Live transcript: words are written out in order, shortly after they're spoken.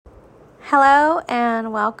Hello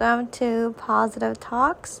and welcome to Positive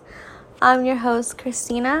Talks. I'm your host,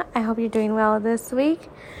 Christina. I hope you're doing well this week.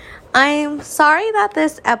 I'm sorry that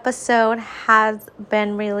this episode has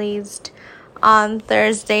been released on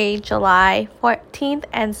Thursday, July 14th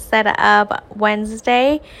instead of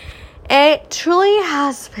Wednesday. It truly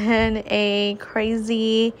has been a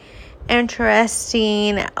crazy,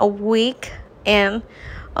 interesting week and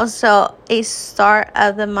also a start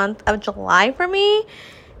of the month of July for me.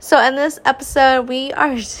 So in this episode, we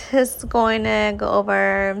are just going to go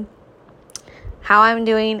over how I'm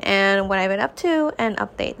doing and what I've been up to and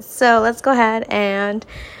updates. So let's go ahead and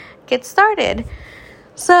get started.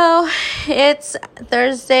 So it's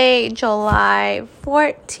Thursday, July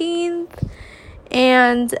 14th,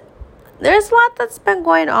 and there's a lot that's been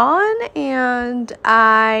going on, and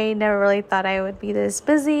I never really thought I would be this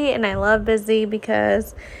busy, and I love busy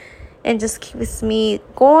because it just keeps me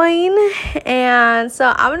going. And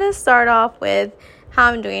so I'm going to start off with how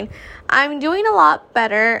I'm doing. I'm doing a lot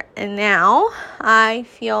better now. I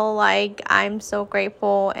feel like I'm so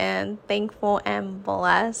grateful and thankful and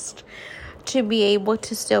blessed to be able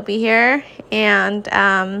to still be here, and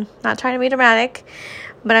not trying to be dramatic,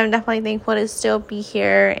 but I'm definitely thankful to still be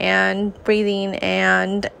here and breathing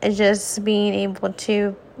and just being able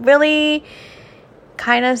to really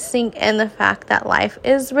kind of sink in the fact that life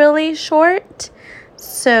is really short.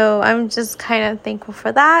 So I'm just kind of thankful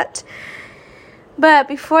for that. But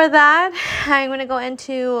before that, I'm going to go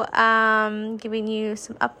into giving you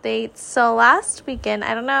some updates. So last weekend,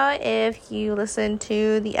 I don't know if you listened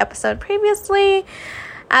to the episode previously,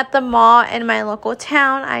 at the mall in my local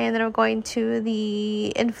town, I ended up going to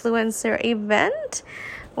the influencer event,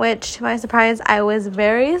 which to my surprise, I was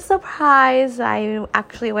very surprised. I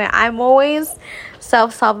actually went. I'm always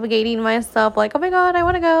self-obligating myself, like, oh my God, I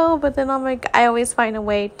want to go. But then I'm like, I always find a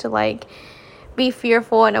way to like be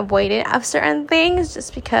fearful and avoidant of certain things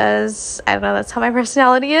just because, I don't know, that's how my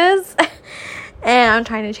personality is. And I'm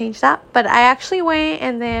trying to change that. But I actually went,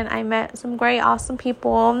 and then I met some great, awesome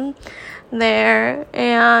people there,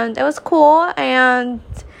 and it was cool. And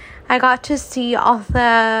I got to see all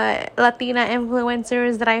the Latina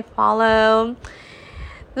influencers that I follow.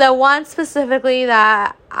 The one specifically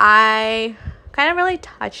that I kind of really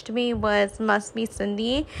touched me was Must Be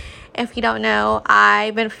Cindy. If you don't know,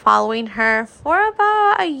 I've been following her for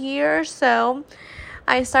about a year or so.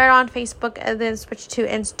 I started on Facebook and then switched to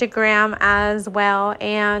Instagram as well.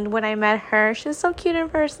 And when I met her, she was so cute in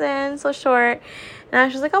person, so short. And I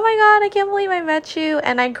was just like, oh my God, I can't believe I met you.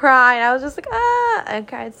 And I cried. I was just like, I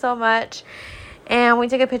cried so much. And we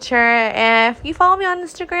took a picture. And if you follow me on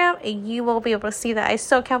Instagram, you will be able to see that. I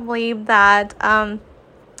still can't believe that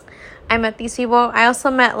I met these people. I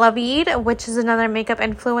also met Lavid, which is another makeup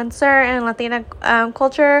influencer in Latina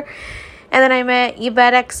culture. And then I met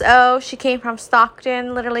Yvette XO. She came from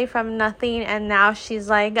Stockton, literally from nothing. And now she's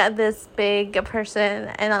like this big person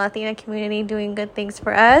in the Latina community doing good things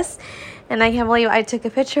for us. And I can't believe I took a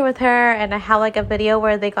picture with her. And I have like a video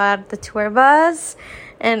where they got the tour bus.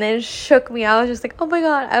 And it shook me. I was just like, oh my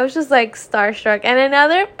God. I was just like starstruck. And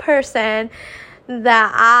another person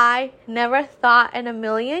that I never thought in a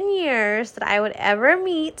million years that I would ever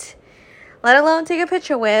meet, let alone take a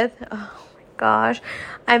picture with. Oh my gosh.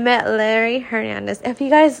 I met Larry Hernandez. If you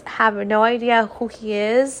guys have no idea who he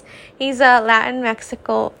is, he's a Latin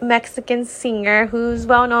Mexican singer who's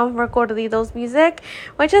well known for corridos music,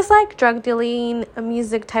 which is like drug dealing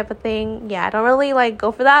music type of thing. Yeah, I don't really like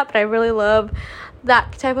go for that, but I really love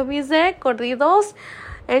that type of music, corridos.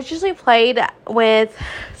 And it's usually played with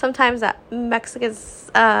sometimes at Mexican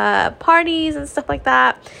parties and stuff like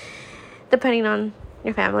that, depending on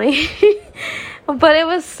your family. But it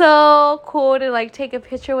was so cool to like take a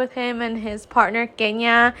picture with him and his partner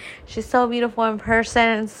Kenya. She's so beautiful in person,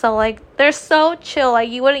 and so like they're so chill. Like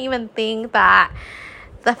you wouldn't even think that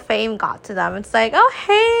the fame got to them. It's like, oh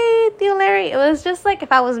hey Theo Larry. It was just like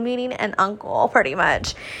if I was meeting an uncle pretty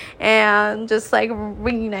much, and just like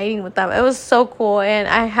reuniting with them. It was so cool, and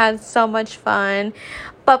I had so much fun.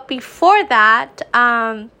 But before that,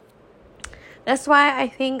 that's why I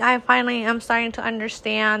think I finally am starting to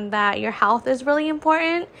understand that your health is really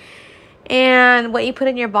important. And what you put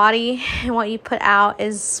in your body and what you put out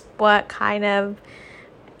is what kind of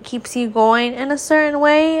keeps you going in a certain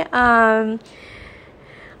way.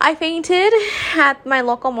 I fainted at my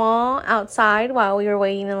local mall outside while we were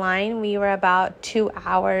waiting in line. We were about 2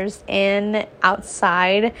 hours in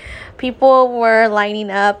outside. People were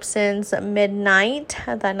lining up since midnight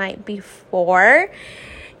the night before.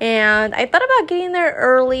 And I thought about getting there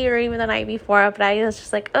early or even the night before, but I was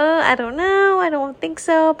just like, I don't know. I don't think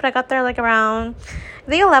so. But I got there like around, I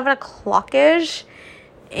think 11 o'clock-ish.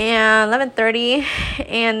 and 11:30,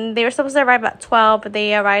 and they were supposed to arrive at 12, but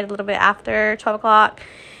they arrived a little bit after 12 o'clock.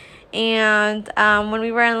 And when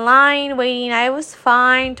we were in line waiting, I was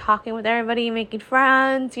fine talking with everybody, making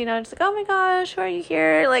friends, just like, oh my gosh, who are you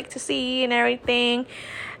here, like, to see and everything.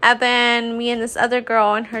 And then me and this other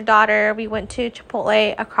girl and her daughter, we went to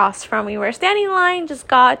Chipotle across from, we were standing in line, just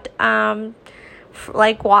got cup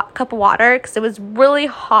of water because it was really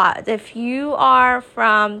hot. If you are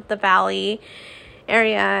from the Valley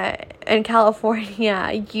area in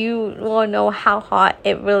California, you will know how hot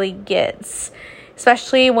it really gets,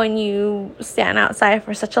 especially when you stand outside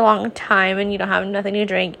for such a long time and you don't have nothing to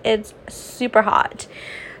drink. It's super hot.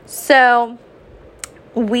 So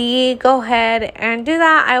we go ahead and do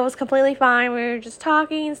that. I was completely fine. We were just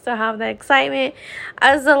talking, still have the excitement.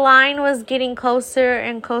 As the line was getting closer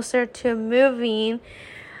and closer to moving,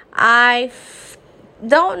 I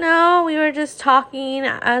don't know, we were just talking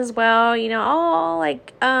as well,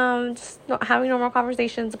 just having normal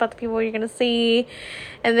conversations about the people you're gonna see,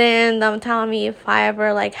 and then them telling me if I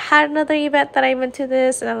ever had another event that I went to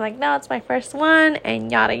this, and I'm like, no, it's my first one,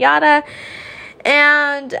 and yada yada.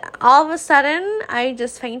 And all of a sudden I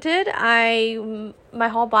just fainted. My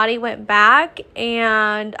whole body went back,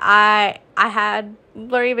 and I had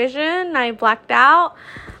blurry vision. I blacked out.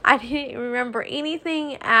 I didn't remember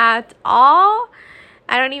anything at all.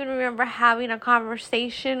 I don't even remember having a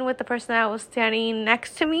conversation with the person that was standing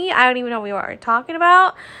next to me. I don't even know what we were talking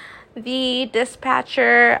about. The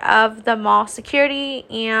dispatcher of the mall security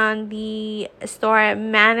and the store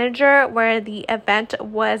manager where the event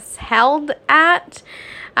was held at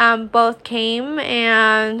both came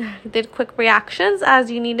and did quick reactions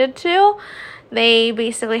as you needed to. They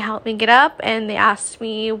basically helped me get up, and they asked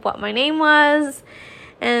me what my name was.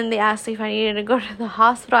 And they asked me if I needed to go to the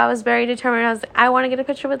hospital. I was very determined. I was like, I want to get a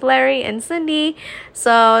picture with Larry and Cindy.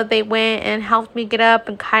 So they went and helped me get up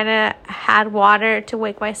and kind of had water to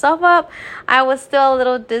wake myself up. I was still a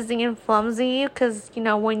little dizzy and clumsy because,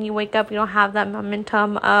 when you wake up, you don't have that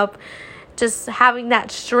momentum of just having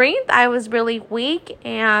that strength. I was really weak,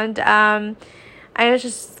 and I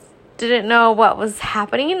just didn't know what was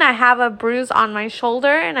happening. I have a bruise on my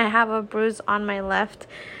shoulder, and I have a bruise on my left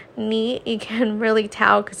knee. You can really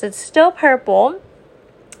tell because it's still purple.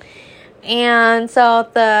 And so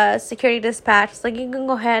the security dispatch was like, you can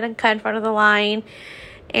go ahead and cut in front of the line.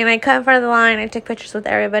 And I cut in front of the line. I took pictures with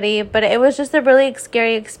everybody, but it was just a really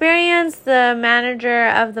scary experience. The manager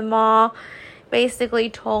of the mall basically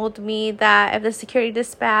told me that if the security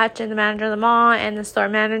dispatch and the manager of the mall and the store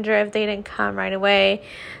manager, if they didn't come right away,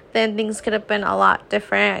 then things could have been a lot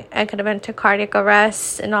different. I could have been to cardiac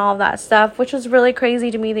arrest and all of that stuff, which was really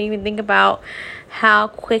crazy to me to even think about how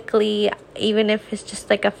quickly, even if it's just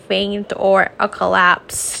like a faint or a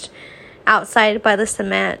collapse outside by the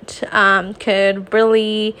cement, could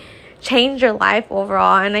really change your life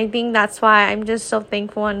overall. And I think that's why I'm just so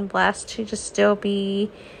thankful and blessed to just still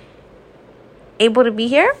be able to be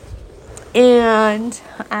here. And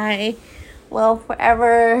I will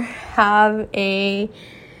forever have a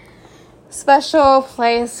special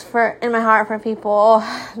place in my heart for people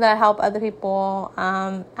that help other people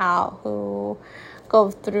out who go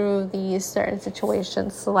through these certain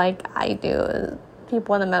situations like I do.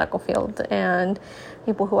 People in the medical field and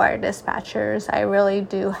people who are dispatchers, I really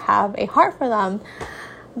do have a heart for them.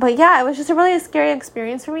 But yeah, it was just a really scary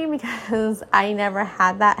experience for me because I never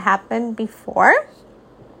had that happen before.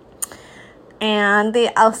 And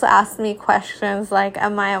they also asked me questions like,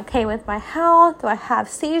 am I okay with my health? Do I have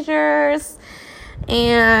seizures?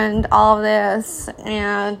 And all of this.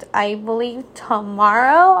 And I believe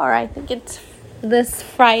tomorrow, or I think it's this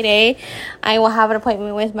Friday, I will have an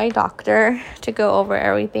appointment with my doctor to go over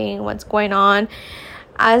everything, what's going on.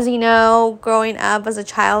 As you know, growing up as a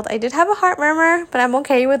child, I did have a heart murmur, but I'm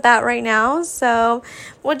okay with that right now. So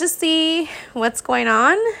we'll just see what's going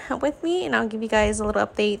on with me, and I'll give you guys a little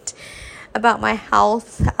update about my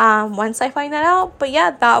health once I find that out. But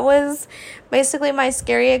yeah, that was basically my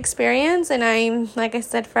scary experience, and I'm, like I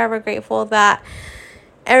said, forever grateful that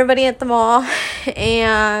everybody at the mall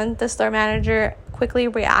and the store manager quickly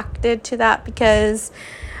reacted to that, because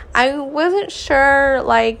I wasn't sure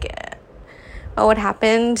what would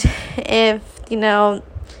happen if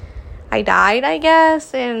I died, I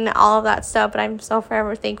guess, and all of that stuff. But I'm so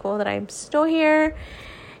forever thankful that I'm still here.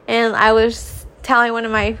 And I was telling one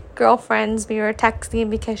of my girlfriends, we were texting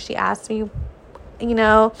because she asked me,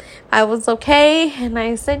 I was okay, and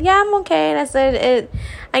I said, yeah, I'm okay. And I said,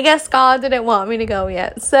 I guess God didn't want me to go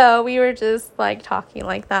yet. So we were just talking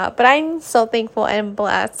like that. But I'm so thankful and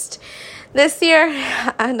blessed. This year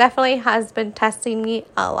definitely has been testing me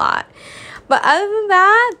a lot. But other than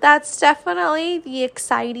that, that's definitely the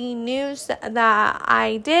exciting news that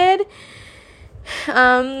I did.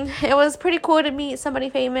 It was pretty cool to meet somebody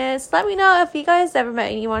famous. Let me know if you guys ever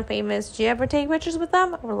met anyone famous. Do you ever take pictures with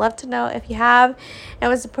them? I would love to know if you have. It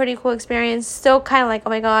was a pretty cool experience. Still kind of like, oh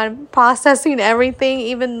my god, processing everything,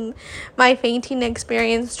 even my fainting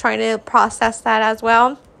experience, trying to process that as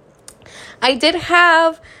well. I did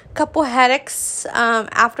have a couple headaches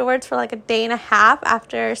afterwards for like a day and a half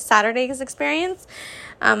after Saturday's experience.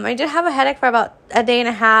 I did have a headache for about a day and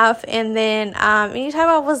a half, and then anytime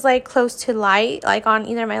I was like close to light, like on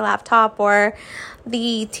either my laptop or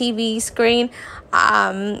the TV screen,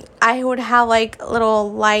 I would have like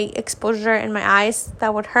little light exposure in my eyes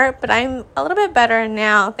that would hurt, but I'm a little bit better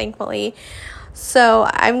now, thankfully. So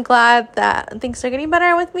I'm glad that things are getting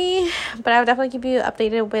better with me, but I will definitely keep you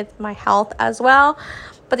updated with my health as well.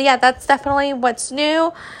 But yeah, that's definitely what's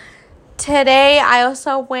new. Today, I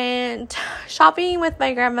also went shopping with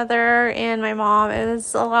my grandmother and my mom. It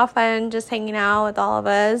was a lot of fun just hanging out with all of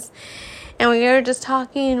us. And we were just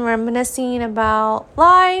talking, reminiscing about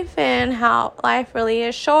life and how life really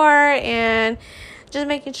is short, and just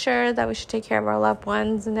making sure that we should take care of our loved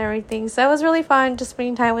ones and everything. So it was really fun just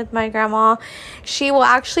spending time with my grandma. She will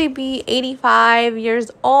actually be 85 years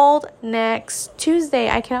old next Tuesday.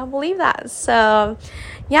 I cannot believe that. So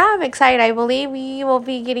yeah, I'm excited. I believe we will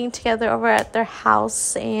be getting together over at their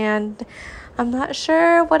house, and I'm not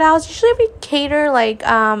sure what else. Usually we cater like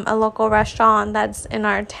a local restaurant that's in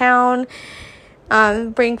our town.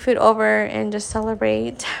 Bring food over and just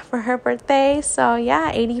celebrate for her birthday. So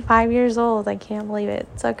yeah, 85 years old. I can't believe it.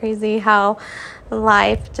 It's so crazy how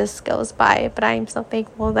life just goes by. But I'm so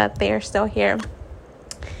thankful that they are still here.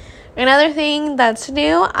 Another thing that's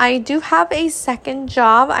new, I do have a second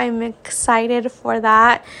job. I'm excited for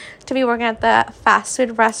that, to be working at the fast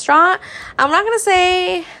food restaurant. I'm not going to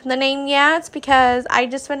say the name yet because I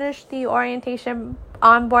just finished the orientation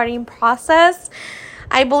onboarding process.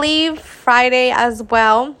 I believe Friday as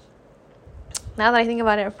well. Now that I think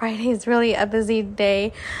about it, Friday is really a busy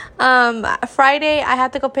day. Friday, I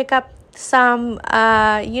have to go pick up some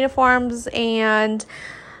uniforms and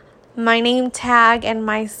my name tag and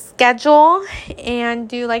my schedule, and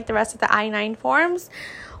do like the rest of the I-9 forms.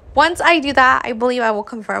 Once I do that, I believe I will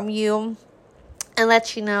confirm you and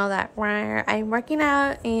let you know that where I'm working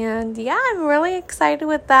at. And yeah, I'm really excited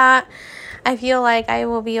with that. I feel like I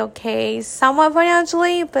will be okay somewhat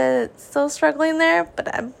financially, but still struggling there.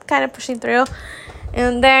 But I'm kind of pushing through.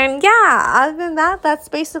 And then, yeah, other than that, that's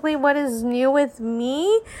basically what is new with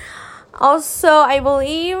me. Also, I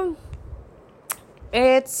believe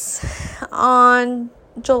it's on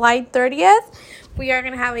July 30th. We are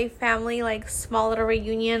going to have a family, like, small little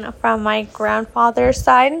reunion from my grandfather's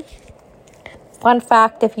side. Fun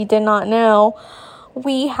fact, if you did not know,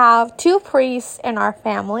 we have 2 priests in our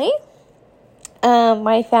family.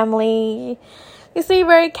 My family used to be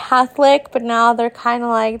very Catholic, but now they're kind of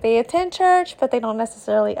like, they attend church, but they don't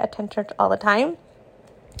necessarily attend church all the time.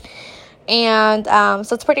 And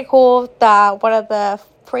so it's pretty cool that one of the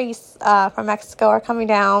priests from Mexico are coming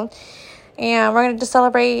down, and we're going to just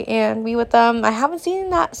celebrate and be with them. I haven't seen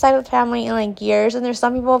that side of the family in like years, and there's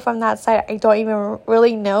some people from that side I don't even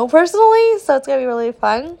really know personally, so it's going to be really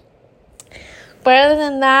fun. But other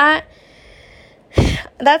than that,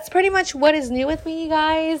 that's pretty much what is new with me, you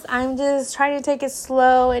guys. I'm just trying to take it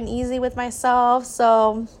slow and easy with myself.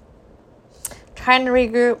 So trying to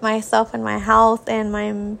regroup myself and my health and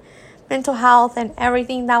my mental health and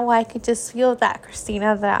everything. That way I could just feel that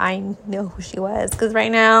Christina that I know who she was. Because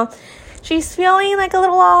right now she's feeling like a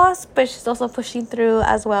little lost, but she's also pushing through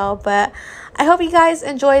as well. But I hope you guys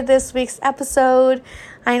enjoyed this week's episode.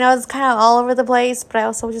 I know it's kind of all over the place, but I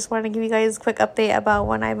also just wanted to give you guys a quick update about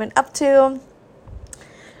what I've been up to.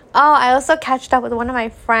 Oh, I also catched up with one of my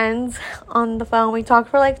friends on the phone. We talked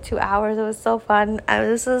for like 2 hours. It was so fun.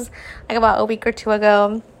 This was like about a week or 2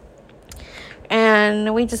 ago.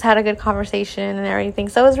 And we just had a good conversation and everything.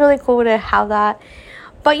 So it was really cool to have that.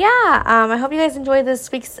 But yeah, I hope you guys enjoyed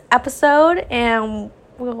this week's episode. And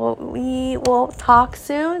we will talk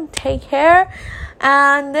soon. Take care.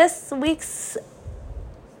 And this week's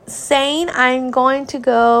saying, I'm going to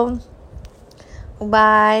go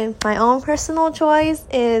by my own personal choice,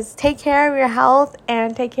 is take care of your health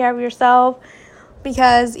and take care of yourself,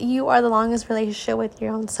 because you are the longest relationship with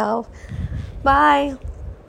your own self. Bye.